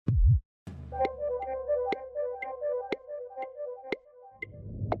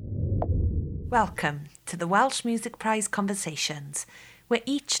Welcome to the Welsh Music Prize Conversations, where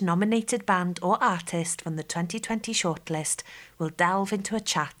each nominated band or artist from the 2020 shortlist will delve into a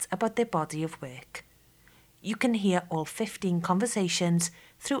chat about their body of work. You can hear all 15 conversations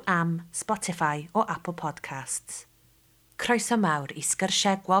through Spotify or Apple Podcasts. Croeso mawr i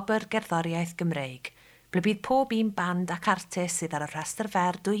sgyrsiau gwobr gerddoriaeth Gymreig, ble bydd pob un band ac artist sydd ar y rhestr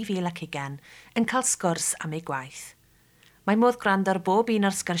fer 2020 yn cael sgwrs am ei gwaith. Mae modd gwrando ar bob un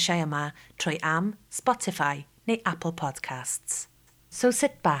o'r sgyrsiau yma trwy Spotify neu Apple Podcasts. So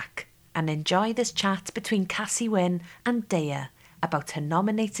sit back and enjoy this chat between Cassie Wyn and Daya about her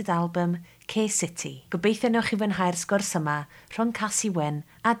nominated album, Care City. Gobeithio newch chi fwynhau'r sgwrs yma rhwng Cassie Wyn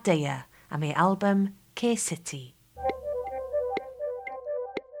a Daya am ei album, Care City.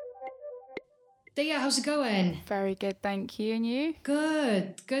 Daya, how's it going? Very good, thank you. And you?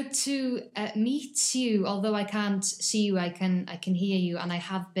 Good. Good to meet you. Although I can't see you, I can hear you, and I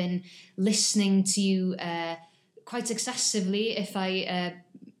have been listening to you quite excessively, if I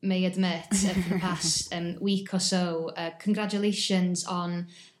may admit, for the past week or so. Congratulations on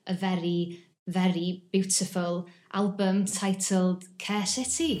a very, very beautiful album titled Care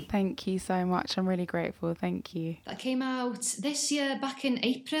City. Thank you so much. I'm really grateful. Thank you. That came out this year, back in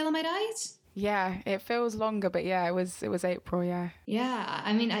April, am I right? Yeah, it feels longer, but yeah, it was April, yeah. Yeah,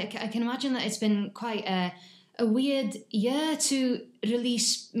 I mean, I can imagine that it's been quite a weird year to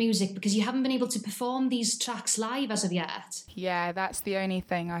release music because you haven't been able to perform these tracks live as of yet. Yeah, that's the only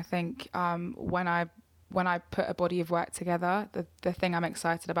thing I think when I put a body of work together, the thing I'm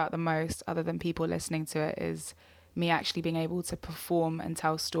excited about the most, other than people listening to it, is me actually being able to perform and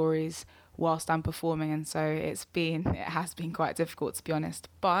tell stories whilst I'm performing. And so it has been quite difficult, to be honest.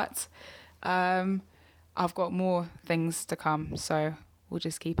 But I've got more things to come, so we'll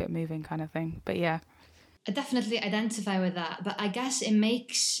just keep it moving kind of thing. But yeah. I definitely identify with that, but I guess it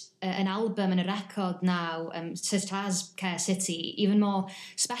makes an album and a record now, such as Care City, even more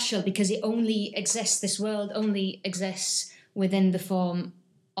special because this world only exists within the form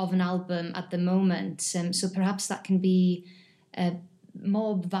of an album at the moment. So perhaps that can be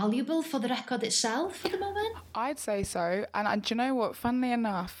more valuable for the record itself at the moment? I'd say so. And do you know what? Funnily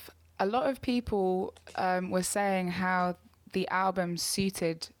enough, a lot of people were saying how the album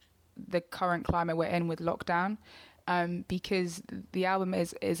suited the current climate we're in with lockdown, because the album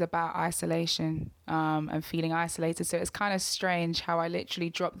is about isolation and feeling isolated. So it's kind of strange how I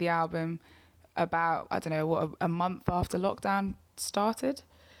literally dropped the album about, a month after lockdown started.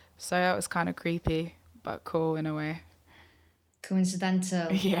 So that was kind of creepy, but cool in a way.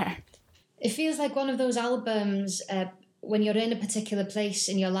 Coincidental. Yeah. It feels like one of those albums when you're in a particular place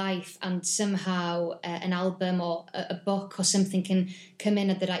in your life and somehow an album or a book or something can come in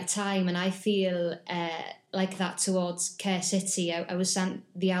at the right time. And I feel like that towards Care City. I was sent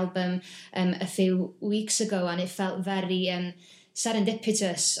the album a few weeks ago and it felt very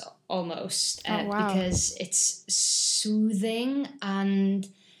serendipitous almost. Oh, wow. Because it's soothing and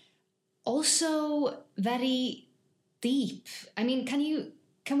also very deep. I mean,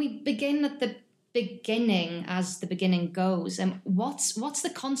 can we begin at the beginning as the beginning goes? What's the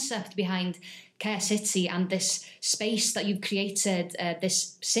concept behind Care City and this space that you've created,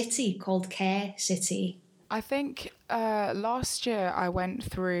 this city called Care City? I think last year I went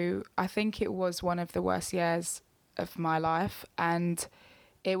through, I think it was one of the worst years of my life, and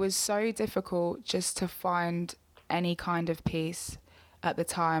it was so difficult just to find any kind of peace at the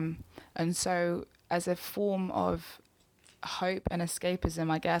time. And so as a form of hope and escapism,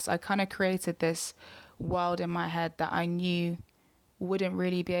 I guess, I kind of created this world in my head that I knew wouldn't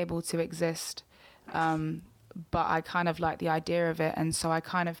really be able to exist, but I kind of liked the idea of it, and so I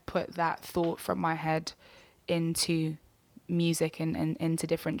kind of put that thought from my head into music and into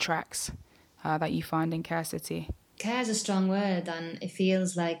different tracks that you find in Care City. Care is a strong word, and it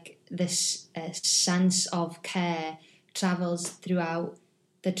feels like this sense of care travels throughout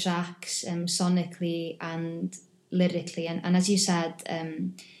the tracks, sonically and lyrically, and as you said,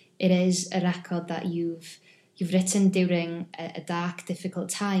 it is a record that you've written during a dark, difficult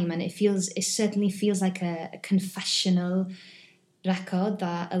time, and it certainly feels like a confessional record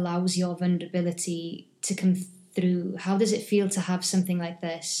that allows your vulnerability to come through. How does it feel to have something like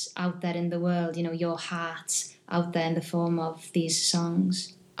this out there in the world, your heart out there in the form of these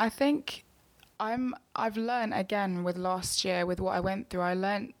songs? I think I've learned, again, with last year, with what I went through, I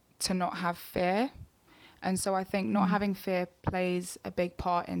learned to not have fear. And so I think not having fear plays a big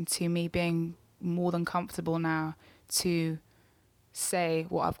part into me being more than comfortable now to say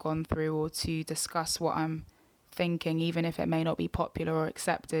what I've gone through or to discuss what I'm thinking, even if it may not be popular or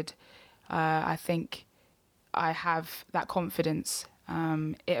accepted. I think I have that confidence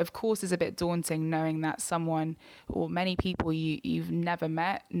It of course is a bit daunting knowing that someone or many people you've never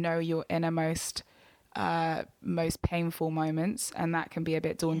met know your innermost most painful moments, and that can be a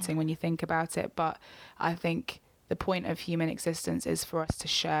bit daunting when you think about it. But I think the point of human existence is for us to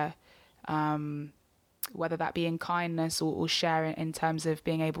share, whether that be in kindness or share in terms of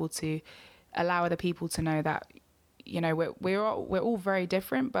being able to allow other people to know that, you know, we're all very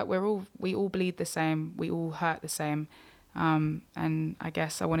different, but we all bleed the same, we all hurt the same, and I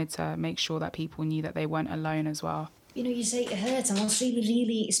guess I wanted to make sure that people knew that they weren't alone as well. You know, you say it hurts, and what's really,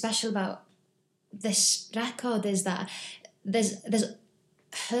 really special about this record is that there's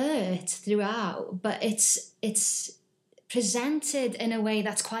hurt throughout, but it's presented in a way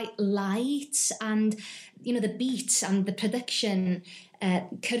that's quite light, and you know, the beat and the production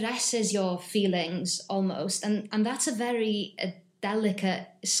caresses your feelings almost, and that's a very delicate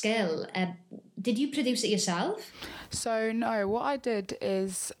skill. Did you produce it yourself? So no, what I did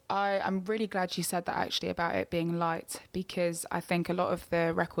is I'm really glad you said that actually about it being light, because I think a lot of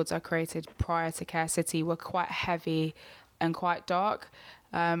the records I created prior to Care City were quite heavy and quite dark.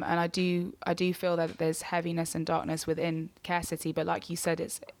 And I do feel that there's heaviness and darkness within Care City, but like you said,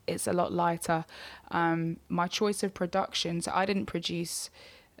 it's a lot lighter. My choice of production, so I didn't produce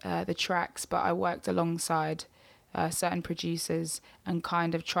the tracks, but I worked alongside certain producers and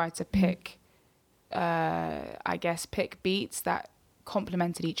kind of tried to pick beats that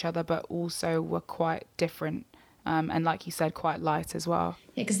complemented each other, but also were quite different. And like you said, quite light as well.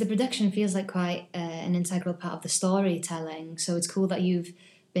 Yeah, because the production feels like quite an integral part of the storytelling. So it's cool that you've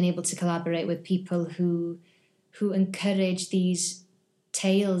been able to collaborate with people who encourage these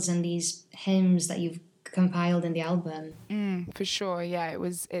tales and these hymns that you've compiled in the album. For sure, yeah.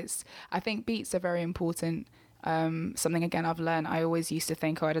 I think beats are very important. Something again I've learned, I always used to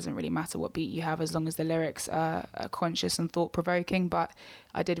think, it doesn't really matter what beat you have as long as the lyrics are conscious and thought-provoking, but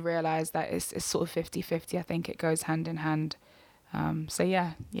I did realise that it's sort of 50-50. I think it goes hand in hand. So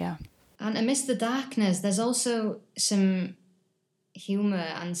yeah. And amidst the darkness, there's also some humour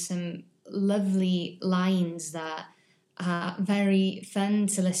and some lovely lines that are very fun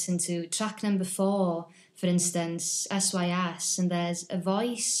to listen to. Track number 4, for instance, SYS, and there's a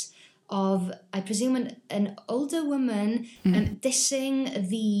voice of, I presume, an older woman dissing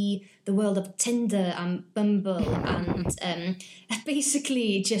the world of Tinder and Bumble and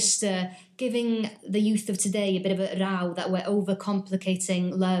basically just giving the youth of today a bit of a row that we're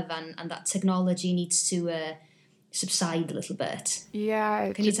overcomplicating love and that technology needs to subside a little bit.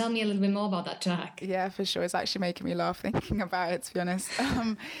 Yeah. Can you tell me a little bit more about that track? Yeah, for sure. It's actually making me laugh thinking about it, to be honest.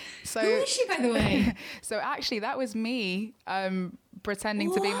 Who is she, by the way? So actually, that was me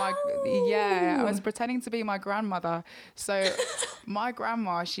pretending to be I was pretending to be my grandmother. So my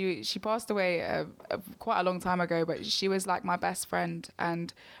grandma, she passed away quite a long time ago, but she was like my best friend.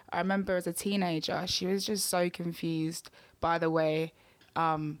 And I remember as a teenager, she was just so confused by the way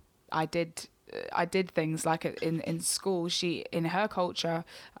I did things like in school. She, in her culture,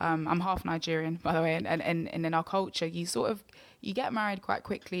 I'm half Nigerian, by the way, and in our culture, you get married quite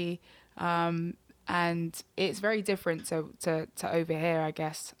quickly, and it's very different to over here, I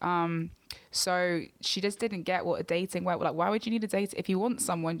guess. So she just didn't get what a dating went. Like, why would you need a date? If you want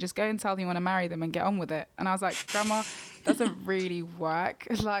someone, just go and tell them you want to marry them and get on with it. And I was like, Grandma, doesn't really work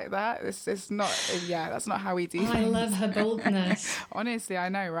like that. It's not, that's not how we do things. I love her boldness. Honestly, I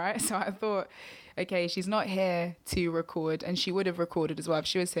know, right? So I thought, okay, she's not here to record, and she would have recorded as well. If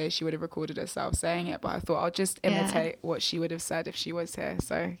she was here, she would have recorded herself saying it, but I thought I'll just imitate what she would have said if she was here.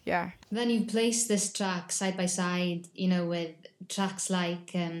 So, yeah. Then you place this track side by side, you know, with tracks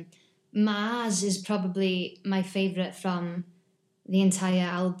like Mars is probably my favourite from the entire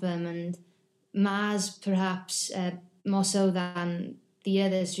album, and Mars perhaps more so than the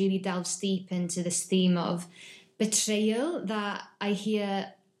others really delves deep into this theme of betrayal that I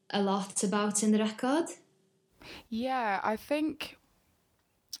hear a lot about in the record. Yeah, I think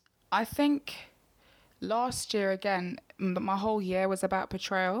last year, again, my whole year was about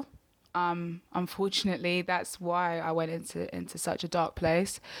betrayal. Unfortunately, that's why I went into such a dark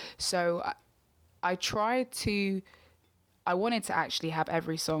place. So I wanted to actually have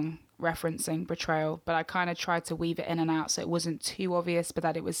every song referencing betrayal, but I kind of tried to weave it in and out so it wasn't too obvious, but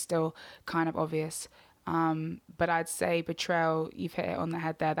that it was still kind of obvious. But I'd say betrayal, you've hit it on the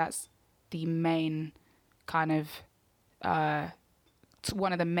head there. That's the main kind of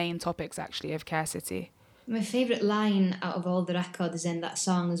one of the main topics actually of Care City. My favourite line out of all the record is in that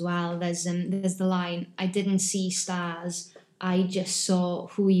song as well. There's the line, I didn't see stars, I just saw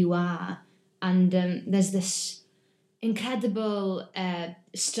who you are. And there's this incredible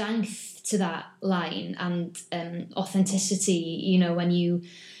strength to that line and authenticity. You know, when you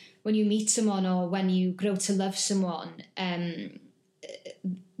meet someone or when you grow to love someone,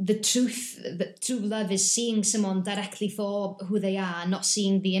 the true love is seeing someone directly for who they are, not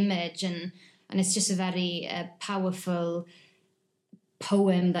seeing the image, and it's just a very powerful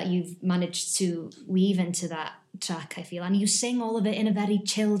poem that you've managed to weave into that track, I feel. And you sing all of it in a very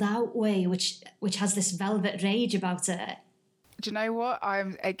chilled out way, which has this velvet rage about it. Do you know what?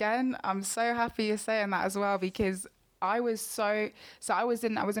 I'm so happy you're saying that as well, because I was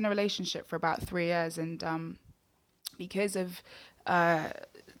in a relationship for about 3 years, and because of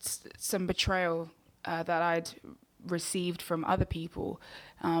some betrayal that I'd received from other people,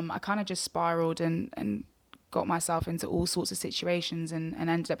 I kind of just spiraled and got myself into all sorts of situations and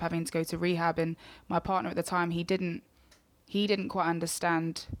ended up having to go to rehab. And my partner at the time, he didn't quite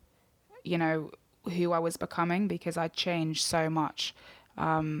understand, you know, who I was becoming, because I'd changed so much.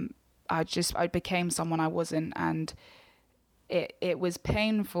 I became someone I wasn't, and it was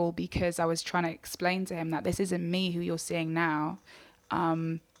painful because I was trying to explain to him that this isn't me who you're seeing now.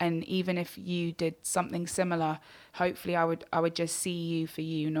 And even if you did something similar, hopefully I would just see you for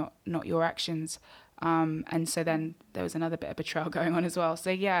you, not your actions. And so then there was another bit of betrayal going on as well. So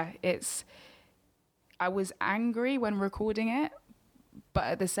yeah, I was angry when recording it, but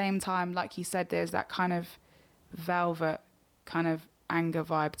at the same time, like you said, there's that kind of velvet kind of anger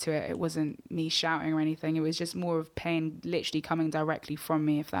vibe to it. It wasn't me shouting or anything. It was just more of pain literally coming directly from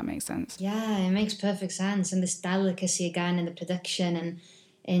me, if that makes sense. Yeah, it makes perfect sense. And this delicacy again in the production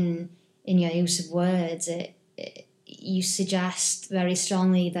and in your use of words, you suggest very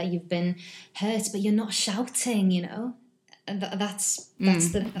strongly that you've been hurt, but you're not shouting, you know? And that's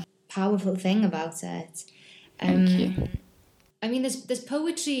the powerful thing about it. Thank you. I mean, there's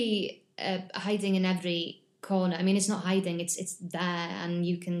poetry hiding in every corner. I mean, it's not hiding; it's there, and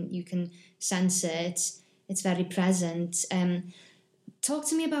you can sense it. It's very present. Talk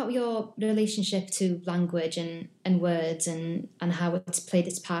to me about your relationship to language and words and how it's played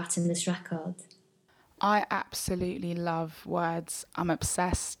its part in this record. I absolutely love words. I'm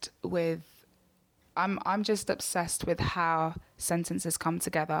just obsessed with how sentences come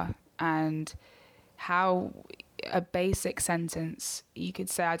together and how a basic sentence, you could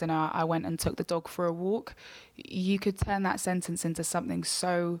say, I don't know, I went and took the dog for a walk. You could turn that sentence into something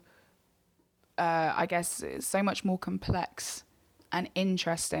so, I guess, so much more complex and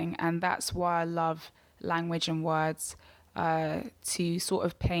interesting. And that's why I love language and words, to sort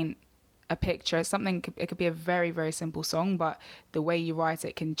of paint a picture. It could be a very, very simple song, but the way you write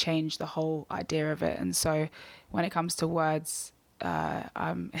it can change the whole idea of it. And so when it comes to words,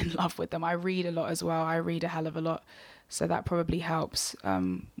 I'm in love with them. I read a lot as well. I read a hell of a lot. So that probably helps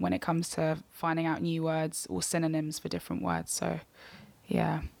when it comes to finding out new words or synonyms for different words. So,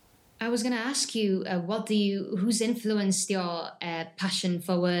 yeah. I was going to ask you, who's influenced your passion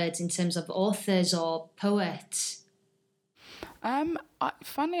for words in terms of authors or poets?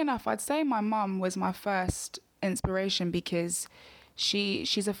 Funnily enough, I'd say my mum was my first inspiration, because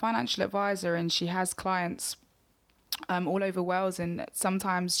she's a financial advisor and she has clients all over Wales, and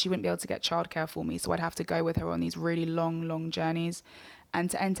sometimes she wouldn't be able to get childcare for me, so I'd have to go with her on these really long journeys. And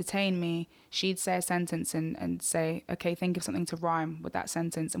to entertain me, she'd say a sentence and say, okay, think of something to rhyme with that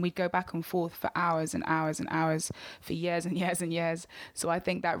sentence. And we'd go back and forth for hours and hours and hours, for years and years and years. So I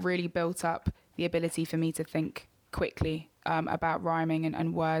think that really built up the ability for me to think quickly about rhyming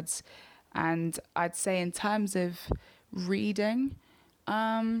and words. And I'd say in terms of reading,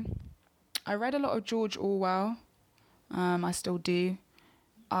 I read a lot of George Orwell. I still do.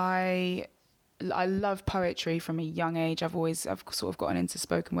 I love poetry from a young age. I've sort of gotten into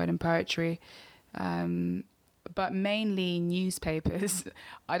spoken word and poetry, but mainly newspapers.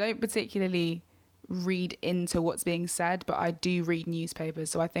 I don't particularly read into what's being said, but I do read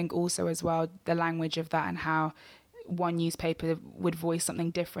newspapers. So I think also as well the language of that and how one newspaper would voice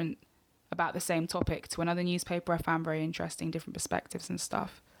something different about the same topic to another newspaper, I found very interesting, different perspectives and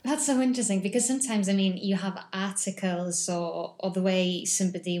stuff. That's so interesting, because sometimes, I mean, you have articles or the way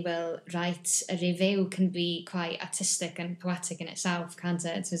somebody will write a review can be quite artistic and poetic in itself, can't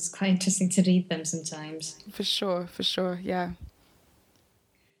it? So it's quite interesting to read them sometimes. For sure, yeah.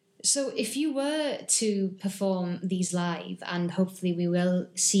 So if you were to perform these live, and hopefully we will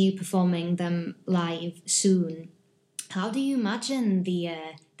see you performing them live soon, how do you imagine the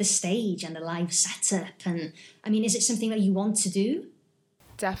stage and the live setup? And I mean, is it something that you want to do?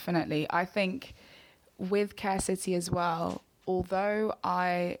 Definitely. I think with Care City as well, although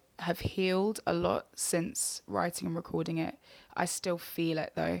I have healed a lot since writing and recording it, I still feel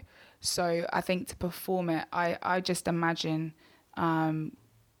it though. So I think to perform it, I just imagine,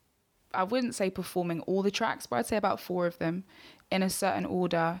 I wouldn't say performing all the tracks, but I'd say about 4 of them in a certain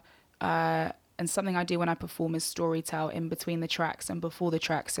order. And something I do when I perform is storytell in between the tracks and before the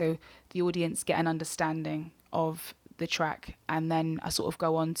track, so the audience get an understanding of the track, and then I sort of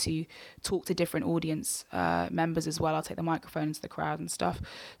go on to talk to different audience members as well. I'll take the microphone into the crowd and stuff.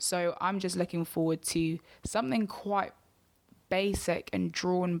 So I'm just looking forward to something quite basic and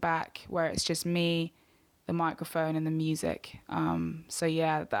drawn back, where it's just me, the microphone, and the music. So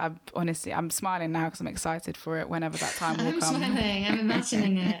yeah, honestly, I'm smiling now because I'm excited for it whenever that time will come. I'm smiling. I'm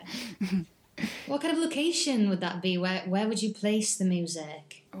imagining it. What kind of location would that be? Where would you place the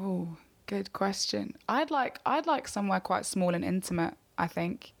music? Oh, good question. I'd like somewhere quite small and intimate, I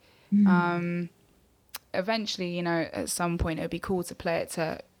think. Eventually, at some point it would be cool to play it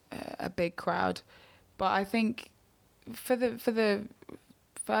to a big crowd. But I think for the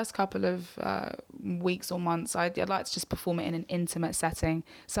first couple of weeks or months, I'd like to just perform it in an intimate setting,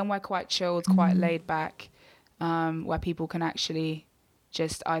 somewhere quite chilled, quite laid back, where people can actually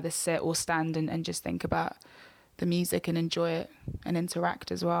just either sit or stand and just think about the music and enjoy it and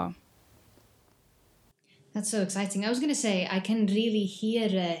interact as well. That's so exciting. I was going to say, I can really hear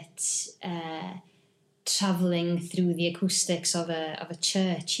it travelling through the acoustics of a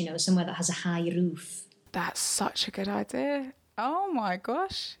church, somewhere that has a high roof. That's such a good idea. Oh my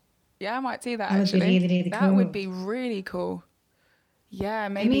gosh. Yeah, I might do that, That actually. would be really, really that cool. would be really cool. Yeah,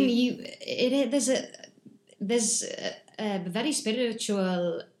 maybe. I mean, there's a very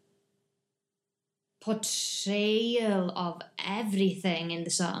spiritual portrayal of everything in the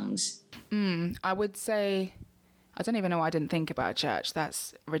songs. I would say, I don't even know why I didn't think about church.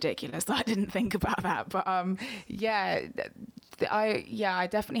 That's ridiculous that I didn't think about that. But I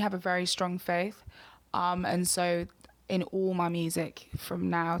definitely have a very strong faith. And so in all my music from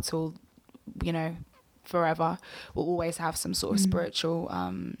now till, forever, will always have some sort of spiritual,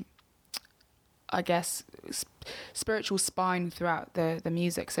 spiritual spine throughout the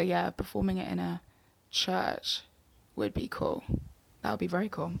music. So yeah, performing it in a church would be cool. That would be very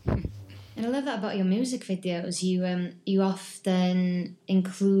cool. And I love that about your music videos. You often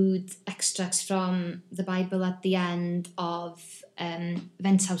include extracts from the Bible at the end of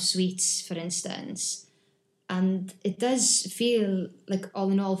Vent House Suites, for instance. And it does feel like,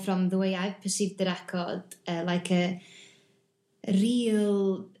 all in all, from the way I've perceived the record, like a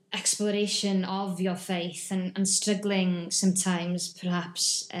real exploration of your faith and struggling sometimes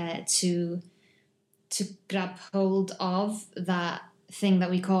perhaps to grab hold of that thing that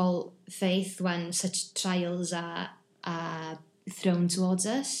we call faith when such trials are thrown towards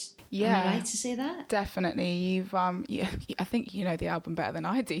us. Yeah, am I right to say that? Definitely. You've I think you know the album better than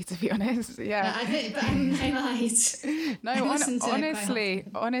I do, to be honest. Yeah, I think, but I might. No,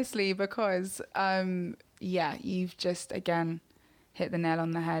 honestly, because you've just again hit the nail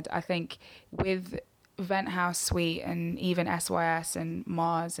on the head. I think with Vent House Suite and even SYS and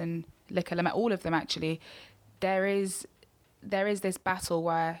Mars and Liquor Lament, all of them actually, there is this battle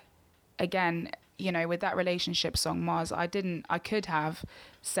where, again, with that relationship song Mars, I could have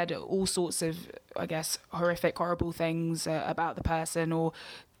said all sorts of, I guess, horrific, horrible things about the person or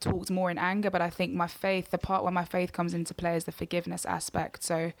talked more in anger, but I think the part where my faith comes into play is the forgiveness aspect.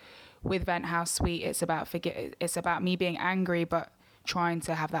 So with Vent House Suite, it's about me being angry but trying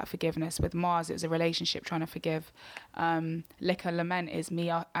to have that forgiveness. With Mars, it was a relationship trying to forgive. Liquor Lament is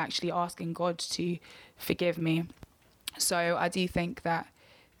me actually asking God to forgive me. So I do think that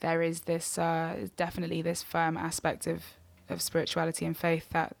there is this definitely this firm aspect of spirituality and faith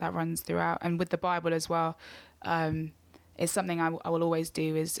that runs throughout. And with the Bible as well, it's something I will always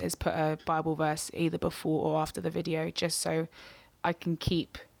do is put a Bible verse either before or after the video, just so I can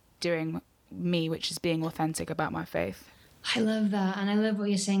keep doing me, which is being authentic about my faith. I love that. And I love what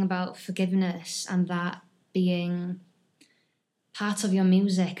you're saying about forgiveness and that being part of your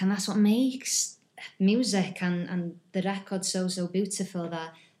music. And that's what makes music and the record so beautiful,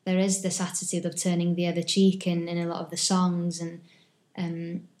 that there is this attitude of turning the other cheek in a lot of the songs.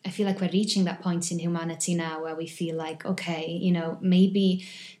 And I feel like we're reaching that point in humanity now where we feel like, okay, maybe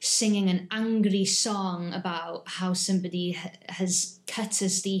singing an angry song about how somebody has cut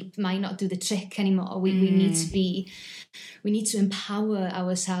us deep might not do the trick anymore. We need to empower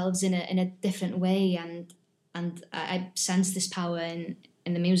ourselves in a different way, and I sense this power in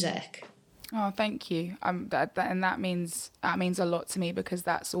the music. Oh, thank you. That means a lot to me, because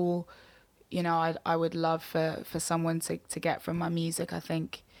that's all, I would love for someone to get from my music. I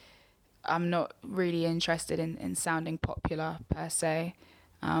think I'm not really interested in sounding popular per se.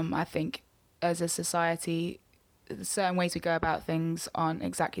 I think as a society, certain ways we go about things aren't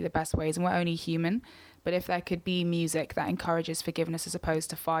exactly the best ways, and we're only human. But if there could be music that encourages forgiveness as opposed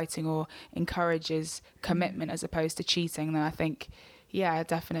to fighting, or encourages commitment as opposed to cheating, then I think, yeah,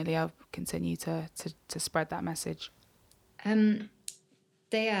 definitely I'll continue to spread that message.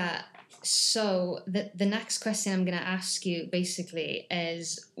 So the next question I'm going to ask you basically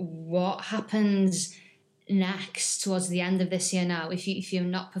is, what happens next towards the end of this year now? If you're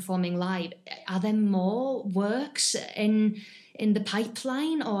not performing live, are there more works in the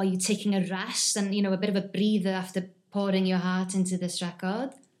pipeline, or are you taking a rest and a bit of a breather after pouring your heart into this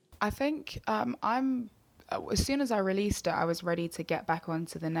record? I think as soon as I released it, I was ready to get back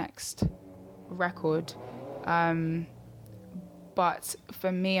onto the next record. But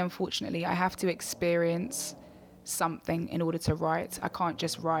for me, unfortunately, I have to experience something in order to write. I can't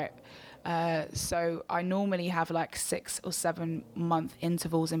just write. So I normally have like 6 or 7 month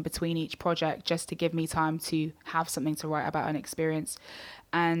intervals in between each project, just to give me time to have something to write about, an experience.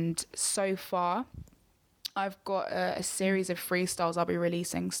 And so far, I've got a series of freestyles I'll be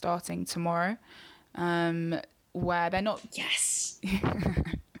releasing starting tomorrow, where they're not... Yes!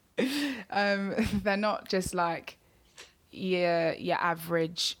 They're not just like your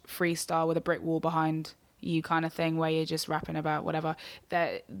average freestyle with a brick wall behind you kind of thing, where you're just rapping about whatever.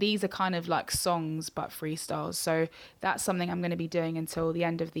 These are kind of like songs but freestyles. So that's something I'm going to be doing until the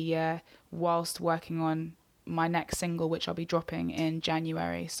end of the year, whilst working on my next single, which I'll be dropping in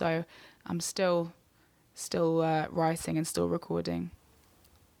January. So I'm still writing and still recording.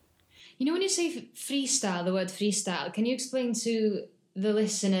 When you say freestyle, the word freestyle, can you explain to the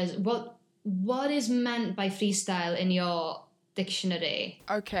listeners what is meant by freestyle in your dictionary?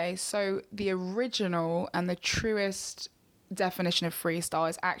 Okay, so the original and the truest definition of freestyle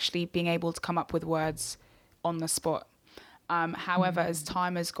is actually being able to come up with words on the spot. However, as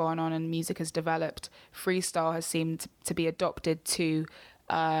time has gone on and music has developed, freestyle has seemed to be adopted to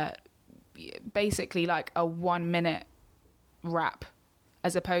basically like a 1 minute rap,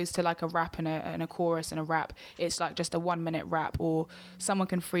 as opposed to like a rap and a chorus and a rap. It's like just a 1 minute rap, or someone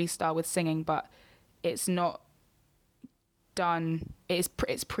can freestyle with singing, but it's not done. It's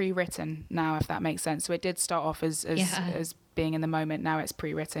pre-written now, if that makes sense. So it did start off as being in the moment. Now it's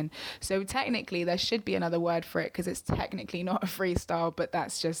pre-written. So technically there should be another word for it, because it's technically not a freestyle, but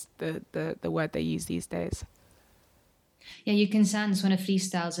that's just the word they use these days. Yeah, you can sense when a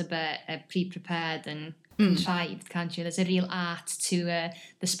freestyle's a bit pre-prepared and contrived, can't you? There's a real art to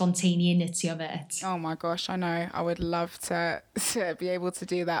the spontaneity of it. Oh my gosh, I know. I would love to be able to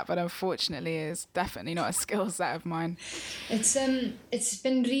do that, but unfortunately it's definitely not a skill set of mine. It's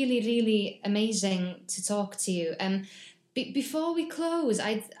been really, really amazing to talk to you. Before we close,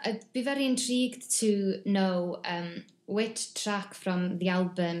 I'd be very intrigued to know which track from the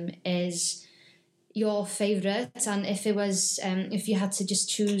album is your favourite, and if it was if you had to just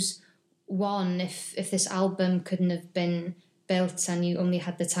choose one, if this album couldn't have been built and you only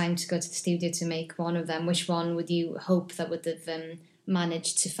had the time to go to the studio to make one of them, which one would you hope that would have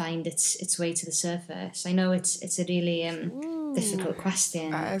managed to find its way to the surface? I know it's a really difficult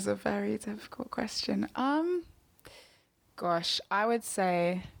question. That is a very difficult question. Gosh, I would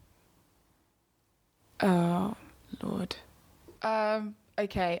say, oh Lord.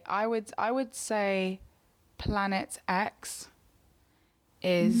 Okay, I would say Planet X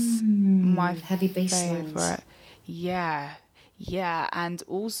is my heavy bass favorite. lines. Yeah, and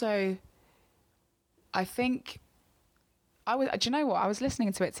also I think do you know what? I was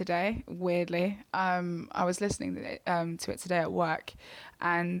listening to it today. Weirdly, I was listening to it today at work,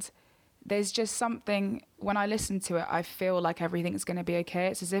 and there's just something, when I listen to it, I feel like everything's going to be okay.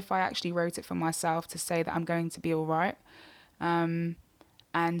 It's as if I actually wrote it for myself to say that I'm going to be all right.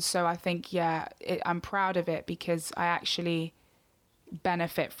 And so I think, I'm proud of it, because I actually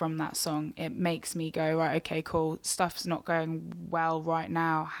benefit from that song. It makes me go, right, okay, cool, stuff's not going well right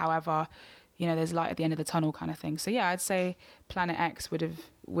now, however, there's light at the end of the tunnel kind of thing. So yeah, I'd say Planet X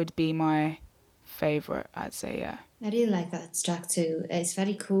would be my favorite, I'd say. Yeah, I really like that track too. It's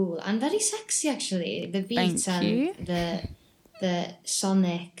very cool and very sexy, actually. The beat and the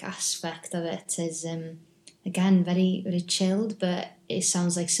sonic aspect of it is again very, very chilled, but it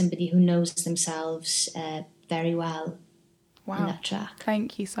sounds like somebody who knows themselves very well. Wow. In that track.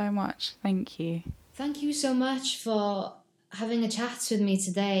 Thank you so much. Thank you. Thank you so much for having a chat with me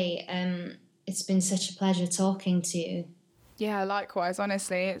today. It's been such a pleasure talking to you. Yeah, likewise.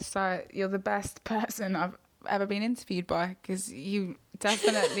 Honestly, it's you're the best person I've ever been interviewed by, because you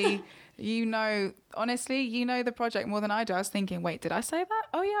definitely, honestly, the project more than I do. I was thinking, wait, did I say that?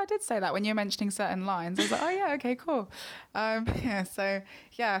 Oh yeah, I did say that when you were mentioning certain lines. I was like, oh yeah, okay, cool. So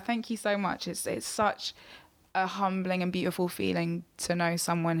yeah, thank you so much. It's such a humbling and beautiful feeling to know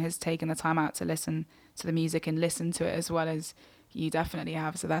someone has taken the time out to listen to the music and listen to it as well as you definitely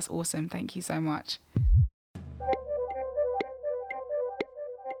have. So that's awesome. Thank you so much.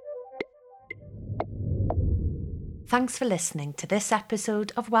 Thanks for listening to this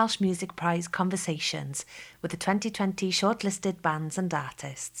episode of Welsh Music Prize Conversations with the 2020 shortlisted bands and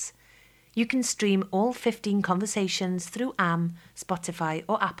artists. You can stream all 15 conversations through Spotify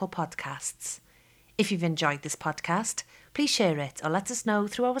or Apple Podcasts. If you've enjoyed this podcast, please share it or let us know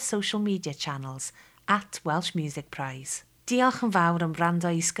through our social media channels at Welsh Music Prize. Diolch yn fawr am wrando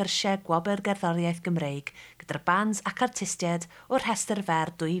i sgyrsiau gwobr gerddoriaeth Gymreig gyda'r bands ac artistiaid o'r Rhestr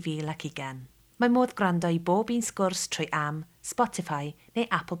Fer 2020. Mae modd gwrando i bob un sgwrs trwy Spotify neu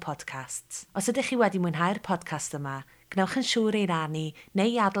Apple Podcasts. Os ydych chi wedi mwynhau'r podcast yma, gnewch yn siŵr ei rannu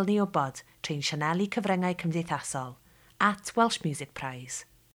neu adael ni o bod trwy'n sianeli cyfryngau cymdeithasol at Welsh Music Prize.